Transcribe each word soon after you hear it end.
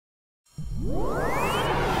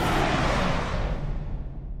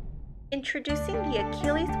Introducing the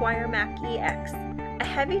Akiles WireMac-EX, a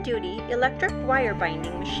heavy-duty electric wire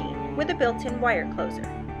binding machine with a built-in wire closer.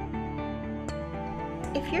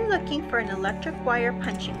 If you're looking for an electric wire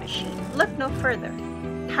punching machine, look no further.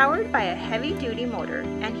 Powered by a heavy-duty motor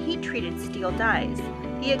and heat-treated steel dies,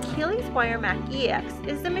 the Akiles WireMac-EX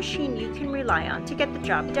is the machine you can rely on to get the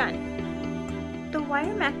job done. The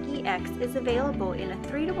WireMac-EX is available in a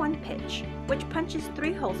 3:1 pitch, which punches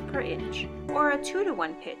 3 holes per inch, or a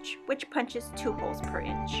 2:1 pitch, which punches 2 holes per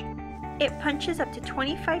inch. It punches up to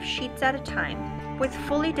 25 sheets at a time with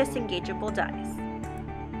fully disengageable dies.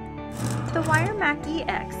 The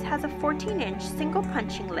WireMac-EX has a 14-inch single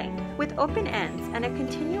punching length with open ends and a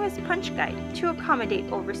continuous punch guide to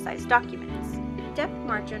accommodate oversized documents. Depth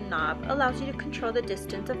margin knob allows you to control the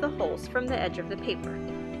distance of the holes from the edge of the paper.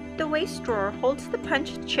 The waste drawer holds the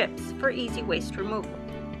punched chips for easy waste removal.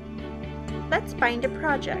 Let's bind a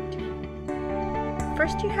project.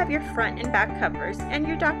 First, you have your front and back covers and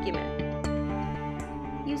your document.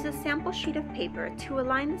 Use a sample sheet of paper to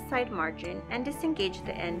align the side margin and disengage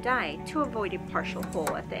the end die to avoid a partial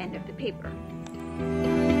hole at the end of the paper.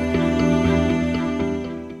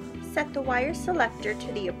 Set the wire selector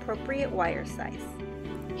to the appropriate wire size.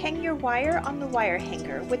 Hang your wire on the wire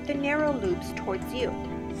hanger with the narrow loops towards you.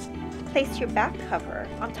 Place your back cover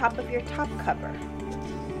on top of your top cover.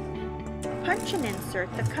 Punch and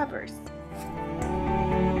insert the covers.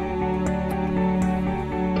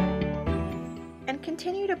 And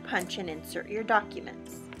continue to punch and insert your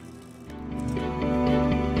documents.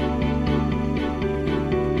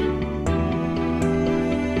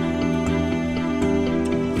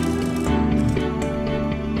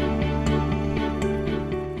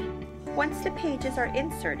 Once the pages are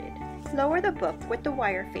inserted, lower the book with the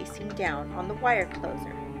wire facing down on the wire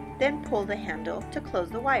closer, then pull the handle to close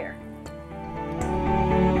the wire.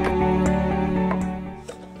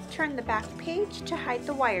 Turn the back page to hide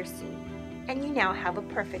the wire seam, and you now have a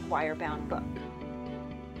perfect wire-bound book.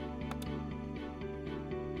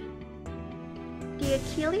 The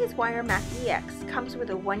Akiles WireMac-EX comes with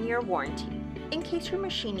a 1-year warranty. In case your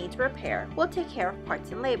machine needs repair, we'll take care of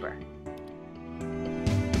parts and labor.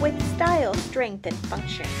 With style, strength, and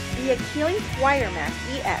function, the Akiles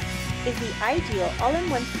WireMac-EX is the ideal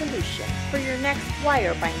all-in-one solution for your next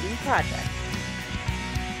wire binding project.